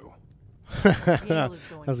not to. That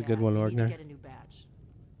was a good one, Orgnar. Get a new batch.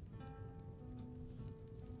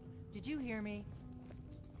 Did you hear me?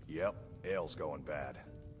 Yep, ale's going bad.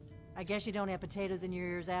 I guess you don't have potatoes in your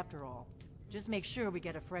ears after all. Just make sure we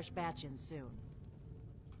get a fresh batch in soon.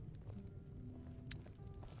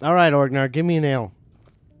 All right, Orgnar, give me an ale.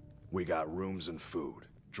 We got rooms and food.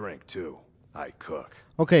 Drink, too. I cook.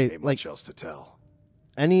 Okay, Ain't like... much else to tell.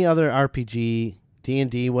 Any other RPG,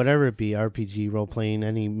 D&D, whatever it be, RPG, role-playing,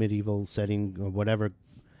 any medieval setting, or whatever,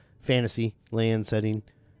 fantasy, land setting,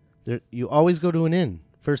 you always go to an inn,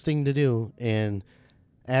 first thing to do, and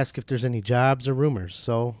ask if there's any jobs or rumors.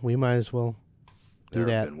 So we might as well do that.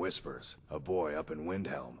 There have been whispers. A boy up in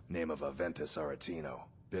Windhelm, name of Aventus Aretino,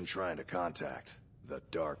 been trying to contact the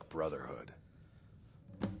Dark Brotherhood.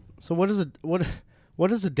 So what does a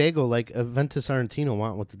Dago like Aventus Aretino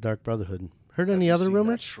want with the Dark Brotherhood? Heard any other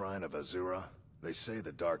rumors? That shrine of Azura? They say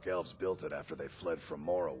the Dark Elves built it after they fled from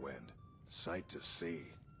Morrowind. Sight to see.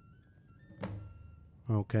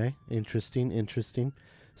 Okay, interesting.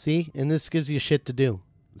 See, and this gives you shit to do.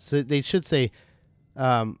 So they should say,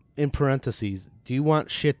 in parentheses, do you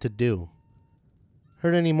want shit to do?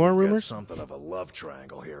 Heard any more rumors? Got something of a love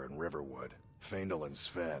triangle here in Riverwood. Feindel and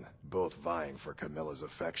Sven, both vying for Camilla's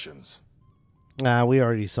affections. We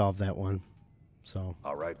already solved that one. So.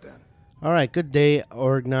 All right, then. All right, good day,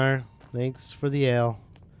 Orgnar. Thanks for the ale.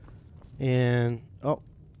 And, oh,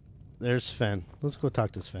 there's Sven. Let's go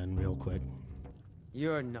talk to Sven real quick.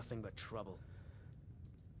 You're nothing but trouble.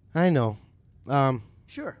 I know.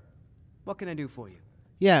 Sure. What can I do for you?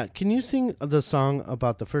 Yeah, can you sing the song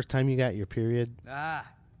about the first time you got your period? Ah,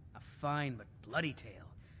 a fine but bloody tale.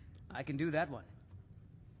 I can do that one.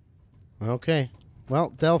 Okay.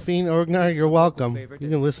 Well, Delphine Orgnar, you're welcome. You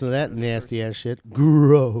can listen to that nasty ass shit.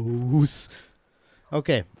 Gross.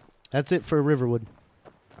 Okay, that's it for Riverwood.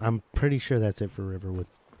 I'm pretty sure that's it for Riverwood.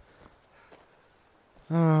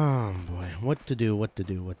 Oh boy, what to do?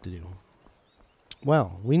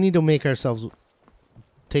 Well, we need to make ourselves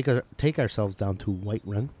take ourselves down to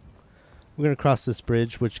Whiterun. We're gonna cross this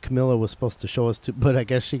bridge, which Camilla was supposed to show us to, but I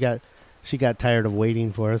guess she got tired of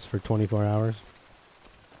waiting for us for 24 hours.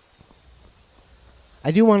 I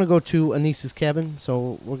do want to go to Anis's cabin,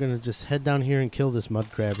 so we're going to just head down here and kill this mud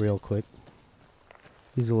crab real quick.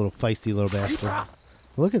 He's a little feisty little bastard.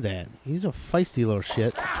 Look at that. He's a feisty little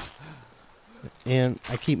shit. And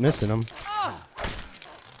I keep missing him.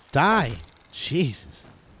 Die! Jesus.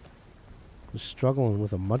 I'm struggling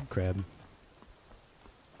with a mud crab.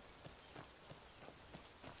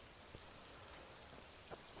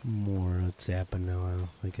 Mora Tapanella.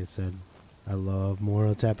 Like I said, I love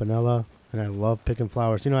Mora Tapanella. And I love picking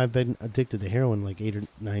flowers. You know, I've been addicted to heroin like 8 or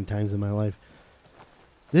 9 times in my life.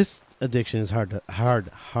 This addiction is hard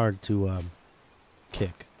to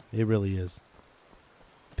kick. It really is.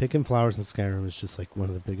 Picking flowers in Skyrim is just like one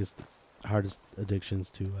of the hardest addictions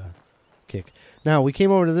to kick. Now, we came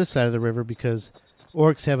over to this side of the river because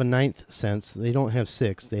orcs have a 9th sense. They don't have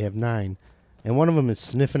 6. They have 9. And one of them is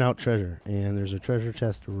sniffing out treasure. And there's a treasure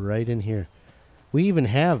chest right in here. We even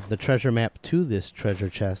have the treasure map to this treasure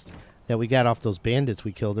chest that we got off those bandits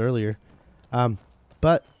we killed earlier.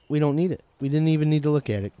 But we don't need it. We didn't even need to look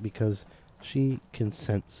at it because she can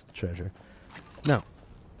sense treasure. Now,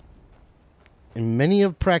 in many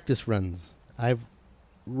of practice runs, I've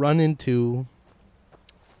run into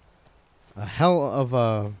a hell of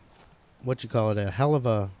a, a hell of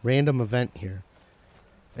a random event here.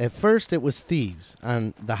 At first it was thieves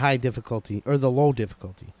on the high difficulty, or the low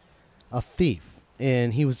difficulty. A thief.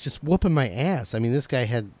 And he was just whooping my ass. I mean, this guy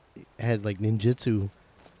had like ninjutsu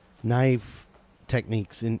knife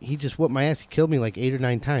techniques, and he just whooped my ass. He killed me like 8 or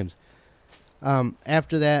 9 times.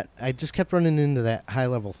 After that, I just kept running into that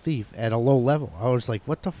high-level thief at a low level. I was like,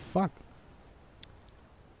 what the fuck?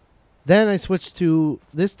 Then I switched to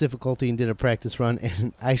this difficulty and did a practice run,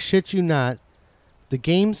 and I shit you not, the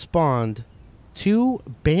game spawned 2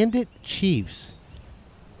 bandit chiefs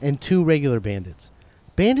and 2 regular bandits.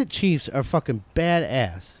 Bandit chiefs are fucking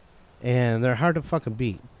badass, and they're hard to fucking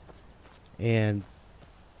beat. And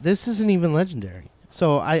this isn't even legendary.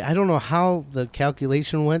 So I don't know how the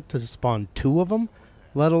calculation went to spawn 2 of them,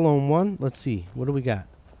 let alone 1. Let's see. What do we got?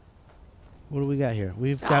 What do we got here?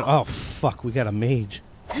 We've got... Oh, fuck. We got a mage.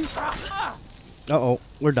 Uh-oh.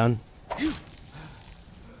 We're done.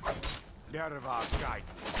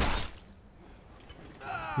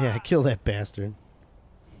 Yeah, kill that bastard.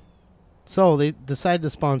 So they decided to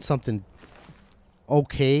spawn something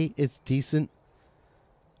okay. It's decent.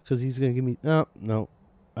 Because he's going to give me... Oh, no.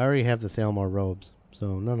 I already have the Thalmor robes.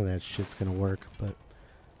 So none of that shit's going to work. But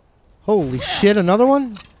holy shit, another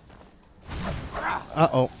one?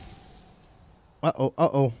 Uh-oh. Uh-oh,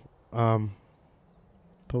 uh-oh.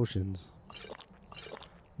 Potions.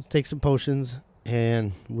 Let's take some potions.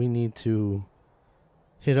 And we need to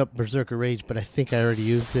hit up Berserker Rage. But I think I already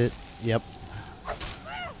used it. Yep.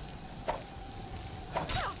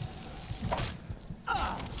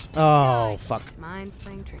 Oh, fuck. Mine's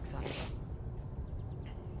playing tricks on me.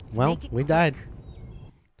 Well, we died.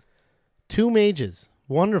 2 mages.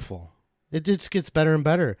 Wonderful. It just gets better and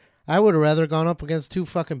better. I would have rather gone up against 2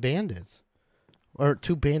 fucking bandits. Or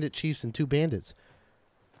 2 bandit chiefs and 2 bandits.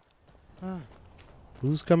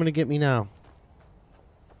 Who's coming to get me now?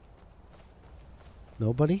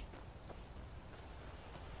 Nobody?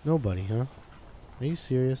 Nobody, huh? Are you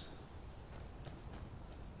serious?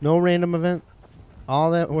 No random event?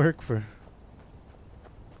 All that work for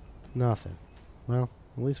nothing. Well,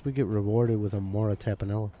 at least we get rewarded with a Mora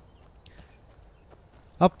Tapanella.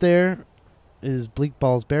 Up there is Bleak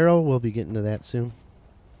Ball's Barrow. We'll be getting to that soon.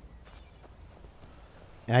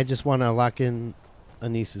 I just want to lock in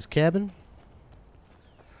Anis's cabin.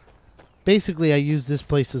 Basically, I use this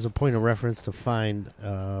place as a point of reference to find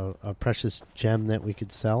a precious gem that we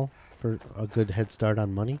could sell for a good head start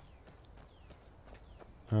on money.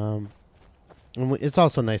 And it's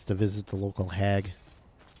also nice to visit the local hag.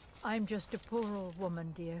 I'm just a poor old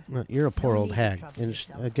woman, dear. No, you're a poor old hag. And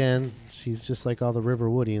again, she's just like all the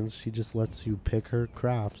Riverwoodians. She just lets you pick her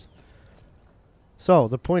crops. So,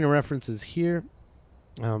 the point of reference is here.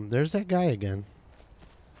 There's that guy again.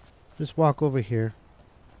 Just walk over here.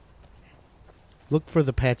 Look for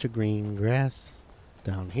the patch of green grass.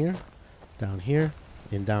 Down here,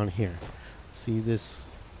 and down here. See this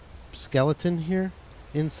skeleton here?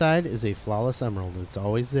 Inside is a flawless emerald. It's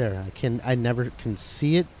always there. I never can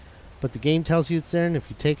see it But the game tells you it's there, and if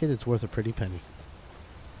you take it, it's worth a pretty penny.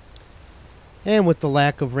 And with the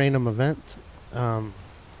lack of random event,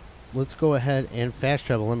 let's go ahead and fast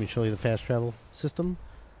travel. Let me show you the fast travel system,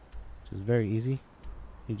 which is very easy.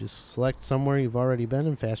 You just select somewhere you've already been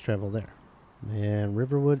and fast travel there. And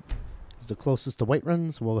Riverwood is the closest to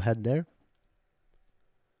Whiterun, so we'll head there.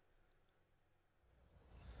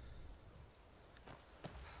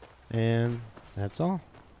 And that's all.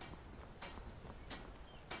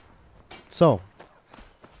 So,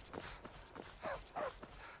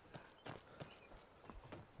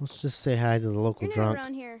 let's just say hi to the local You're drunk. new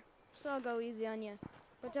around here, so I'll go easy on you.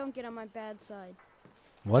 But don't get on my bad side.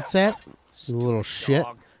 What's that? You little shit.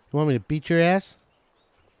 You want me to beat your ass?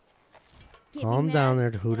 Get Calm me down mad,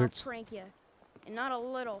 there, and Hooterts. I'll prank you. And not a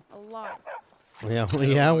little, a lot. Yeah, well,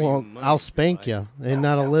 yeah, well, I'll spank you. And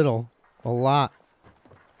not a little. A lot.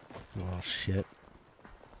 Oh, shit.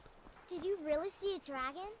 Did you really see a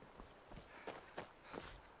dragon?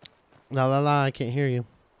 La la la, I can't hear you.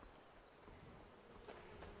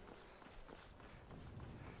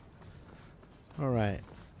 Alright.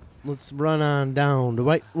 Let's run on down to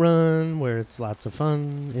Whiterun, where it's lots of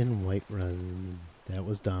fun in Whiterun. That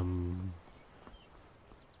was dumb.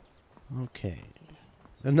 Okay.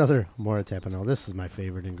 Another Moratapano. This is my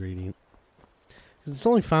favorite ingredient. It's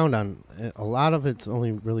only found on... A lot of it's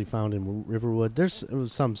only really found in Riverwood. There's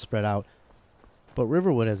some spread out. But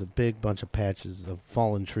Riverwood has a big bunch of patches of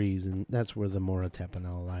fallen trees, and that's where the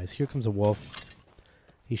Moratapano lies. Here comes a wolf.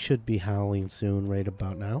 He should be howling soon, right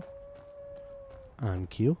about now. On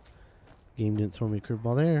cue. Game didn't throw me a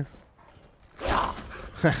curveball there.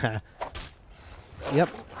 Yep.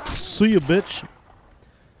 See you, bitch.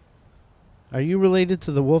 Are you related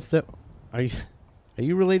to the wolf that... Are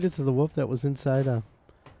you related to the wolf that was inside?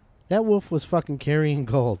 That wolf was fucking carrying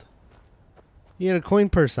gold. He had a coin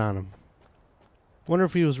purse on him. Wonder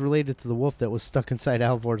if he was related to the wolf that was stuck inside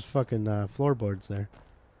Alvor's fucking floorboards there.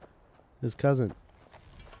 His cousin.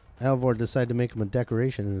 Alvor decided to make him a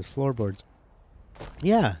decoration in his floorboards.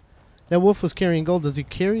 Yeah. That wolf was carrying gold. Does he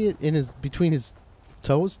carry it in his between his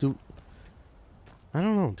toes? I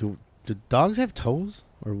don't know. Do dogs have toes?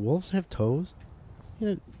 Or wolves have toes?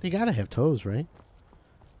 Yeah, they gotta have toes, right?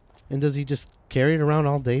 And does he just carry it around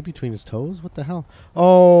all day between his toes? What the hell?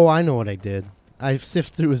 Oh, I know what I did. I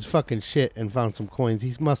sifted through his fucking shit and found some coins.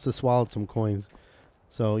 He must have swallowed some coins.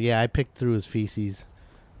 So, yeah, I picked through his feces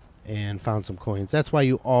and found some coins. That's why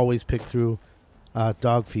you always pick through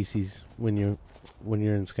dog feces when you're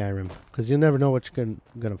in Skyrim, because you never know what you're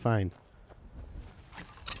gonna find.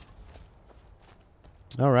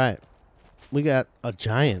 All right, we got a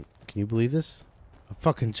giant. Can you believe this? A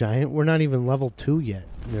fucking giant. We're not even level 2 yet.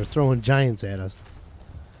 And they're throwing giants at us.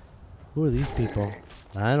 Who are these people?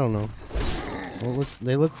 I don't know. Well,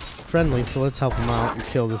 they look friendly, so let's help them out and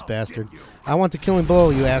kill this bastard. I want the killing blow,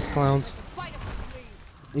 you ass clowns.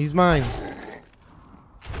 He's mine.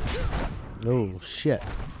 Oh, shit.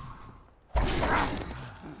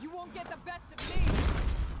 You won't get the best of me.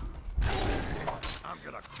 I'm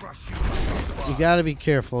gonna crush you. You gotta be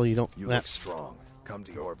careful. You don't... You look strong. Come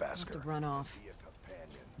to your Must have Vasker. run off.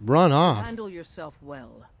 Run off? Handle yourself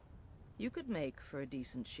well. You could make for a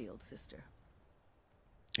decent shield, sister.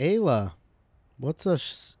 Ayla. What's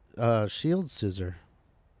a shield scissor?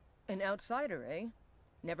 An outsider, eh?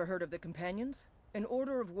 Never heard of the Companions? An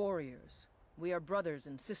order of warriors. We are brothers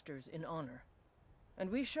and sisters in honor. And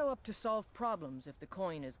we show up to solve problems if the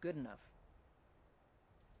coin is good enough.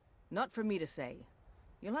 Not for me to say.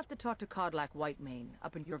 You'll have to talk to Codlac Whitemane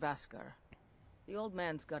up in your Vaskar. The old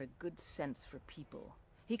man's got a good sense for people.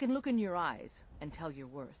 He can look in your eyes and tell your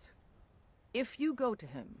worth. If you go to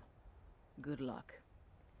him, good luck.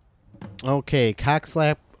 Okay,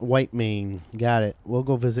 Cockslap Whitemane. Got it. We'll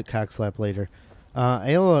go visit Cockslap later.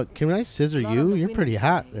 Ayla, can I scissor you? You're pretty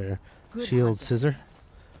hot there. Shield scissor.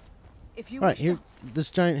 Alright, here. This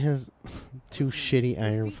giant has 2 shitty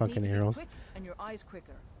iron fucking arrows. And your eyes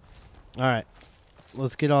quicker. Alright.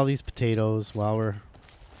 Let's get all these potatoes while we're...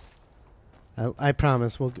 I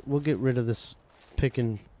promise we'll get rid of this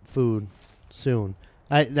picking food soon.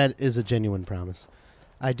 That is a genuine promise.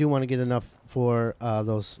 I do want to get enough for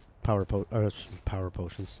those power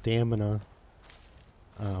potions, stamina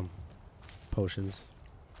potions.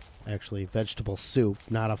 Actually, vegetable soup,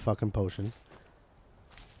 not a fucking potion.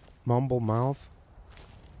 Mumble mouth.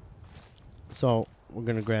 So we're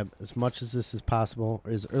gonna grab as much as this is possible,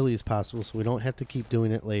 or as early as possible, so we don't have to keep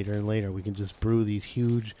doing it later and later. We can just brew these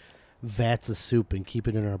huge vats of soup and keep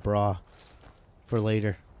it in our bra for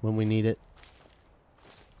later when we need it.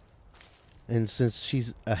 And since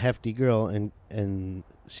she's a hefty girl and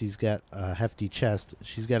She's got a hefty chest.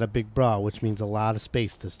 She's got a big bra, which means a lot of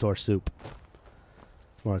space to store soup.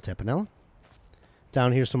 More tapenella.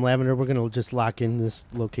 Down here, some lavender. We're going to just lock in this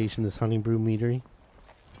location, this honey brew meadery.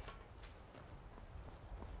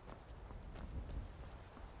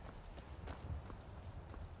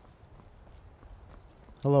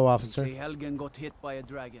 Hello, officer. Say Helgen got hit by a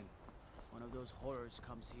dragon. One of those horrors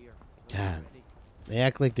comes here. God. They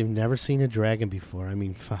act like they've never seen a dragon before. I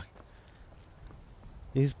mean, fuck.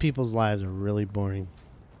 These people's lives are really boring.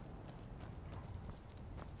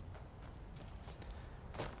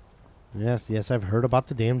 Yes, I've heard about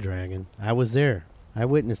the damn dragon. I was there. I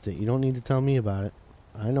witnessed it. You don't need to tell me about it.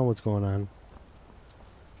 I know what's going on. In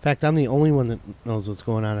fact, I'm the only one that knows what's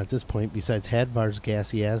going on at this point, besides Hadvar's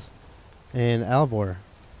gassy ass and Alvor,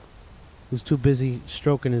 who's too busy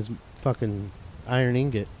stroking his fucking iron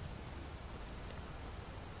ingot.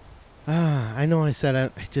 I know I said I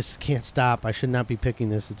just can't stop. I should not be picking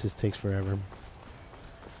this. It just takes forever.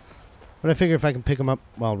 But I figure if I can pick him up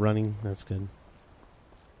while running, that's good.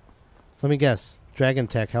 Let me guess. Dragon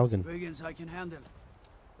attack Helgen. Dragons I can handle.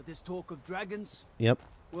 But this talk of dragons? Yep.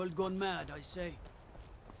 World gone mad, I say.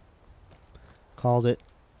 Called it.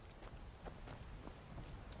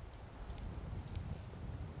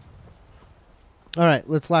 Alright,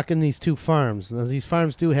 let's lock in these 2 farms. Now, these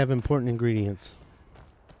farms do have important ingredients.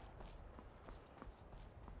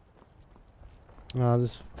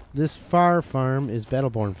 This far farm is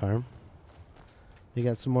Battleborn Farm. They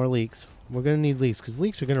got some more leeks. We're going to need leeks, because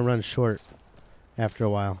leeks are going to run short after a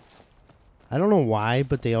while. I don't know why,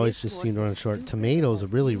 but they always just seem to run short. Tomatoes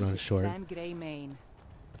really run short. And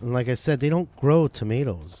like I said, they don't grow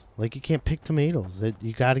tomatoes. Like, you can't pick tomatoes.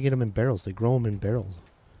 You got to get them in barrels. They grow them in barrels.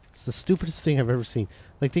 It's the stupidest thing I've ever seen.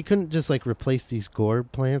 Like, they couldn't just, like, replace these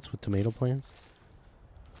gourd plants with tomato plants.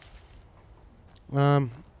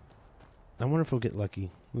 I wonder if we'll get lucky.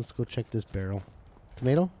 Let's go check this barrel.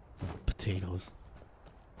 Tomato? Potatoes.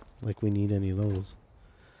 Like we need any of those.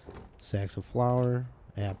 Sacks of flour.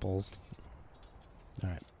 Apples.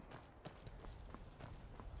 Alright.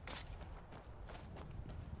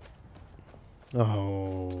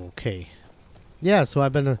 Okay. Yeah, so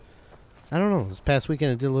I've been... I don't know. This past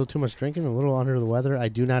weekend I did a little too much drinking. A little under the weather. I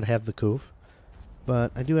do not have the coof.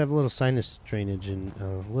 But I do have a little sinus drainage and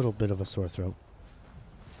a little bit of a sore throat.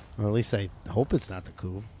 Well, at least I hope it's not the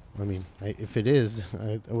coof. I mean, if it is,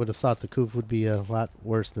 I would have thought the coof would be a lot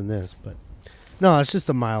worse than this. But no, it's just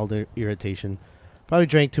a mild irritation. Probably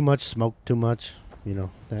drank too much, smoked too much. You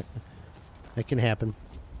know, that can happen.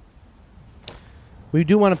 We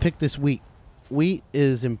do want to pick this wheat. Wheat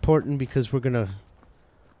is important because we're going to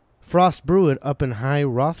frost brew it up in High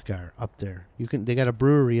Hrothgar up there. They got a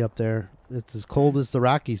brewery up there. It's as cold as the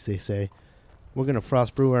Rockies, they say. We're going to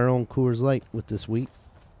frost brew our own Coors Light with this wheat.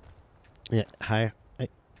 Yeah,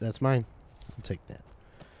 that's mine. I'll take that.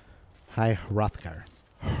 High Hrothgar.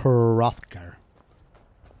 Hrothgar.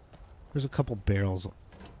 There's a couple barrels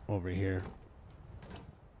over here.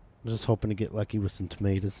 I'm just hoping to get lucky with some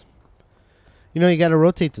tomatoes. You know, you got to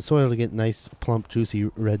rotate the soil to get nice, plump, juicy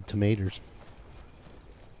red tomatoes.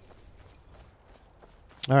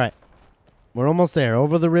 All right. We're almost there.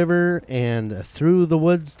 Over the river and through the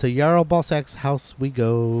woods to Jarl Balsak's house we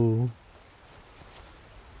go.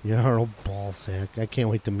 Jarl Balsak. I can't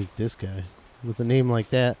wait to meet this guy. With a name like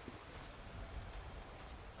that.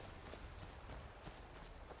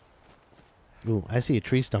 Ooh, I see a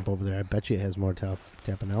tree stump over there. I bet you it has more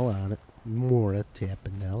tapenella on it. More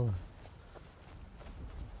tapenella.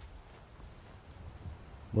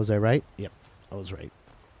 Was I right? Yep, I was right.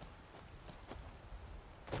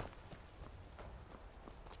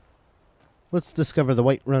 Let's discover the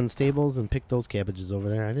White Run stables and pick those cabbages over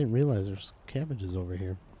there. I didn't realize there's cabbages over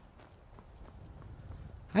here.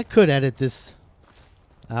 I could edit this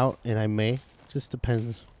out, and I may. Just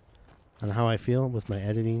depends on how I feel with my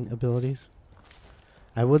editing abilities.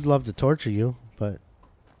 I would love to torture you,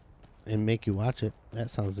 and make you watch it. That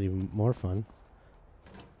sounds even more fun.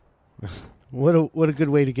 What a good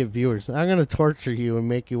way to get viewers. I'm gonna torture you and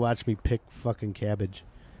make you watch me pick fucking cabbage.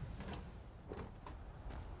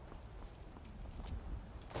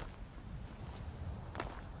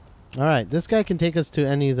 Alright, this guy can take us to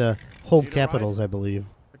any of the hold capitals, I believe.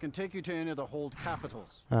 I can take you to any of the hold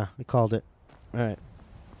capitals. Ah, I called it. Alright.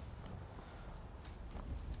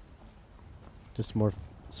 Just some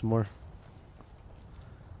more.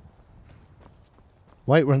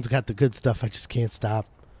 Whiterun's got the good stuff, I just can't stop.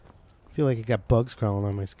 I feel like I got bugs crawling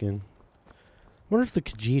on my skin. Wonder if the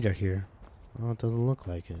Khajiit are here. Oh, it doesn't look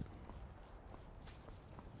like it.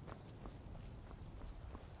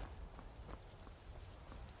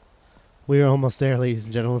 We are almost there, ladies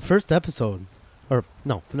and gentlemen. First episode. Or,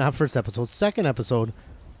 no, not first episode. Second episode,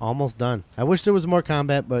 almost done. I wish there was more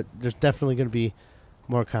combat, but there's definitely going to be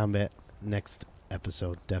more combat next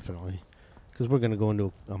episode, definitely. Because we're going to go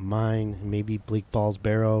into a mine, maybe Bleak Balls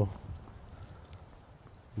Barrow.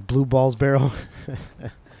 Blue Balls Barrow.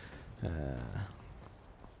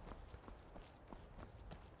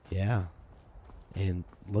 Yeah. And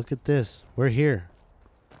look at this. We're here.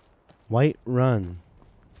 White Run.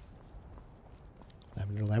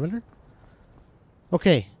 Lavender, lavender?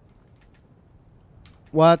 Okay.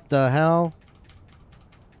 What the hell?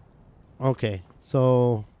 Okay.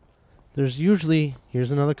 So, there's usually...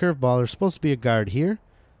 Here's another curveball. There's supposed to be a guard here.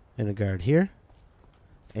 And a guard here.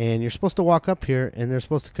 And you're supposed to walk up here, and they're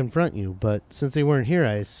supposed to confront you. But since they weren't here,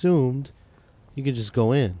 I assumed you could just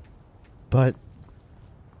go in. But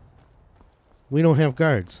we don't have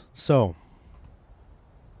guards. So,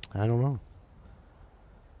 I don't know.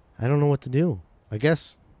 I don't know what to do. I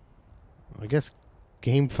guess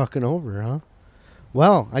game fucking over, huh?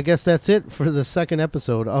 Well, I guess that's it for the second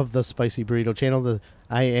episode of the Spicy Burrito channel.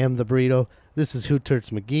 I am the Burrito. This is Hoot Turts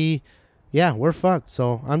McGee. Yeah, we're fucked.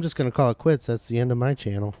 So I'm just gonna call it quits. That's the end of my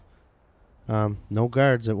channel. No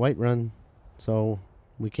guards at Whiterun, so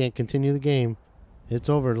we can't continue the game. It's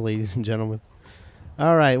over, ladies and gentlemen.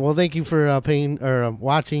 All right. Well, thank you for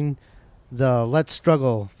watching the Let's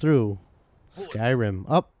Struggle through Skyrim.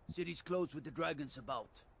 Up. City's closed with the dragons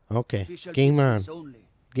about. Okay. Official Game on. business only.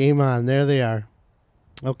 Game on. There they are.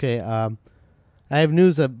 Okay. I have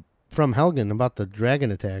news from Helgen about the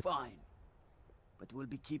dragon attack. Fine. But we'll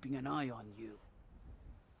be keeping an eye on you.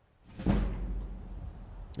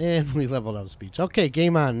 And we leveled up speech. Okay,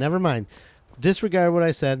 game on. Never mind. Disregard what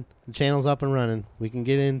I said. The channel's up and running. We can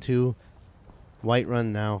get into Whiterun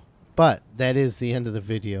now. But that is the end of the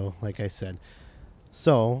video, like I said.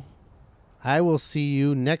 So, I will see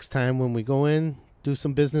you next time when we go in, do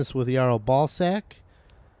some business with Jarl Ballsack,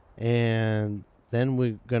 and then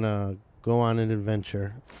we're going to go on an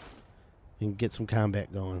adventure and get some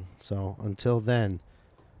combat going. So, until then,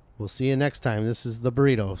 we'll see you next time. This is the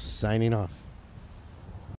Burrito, signing off.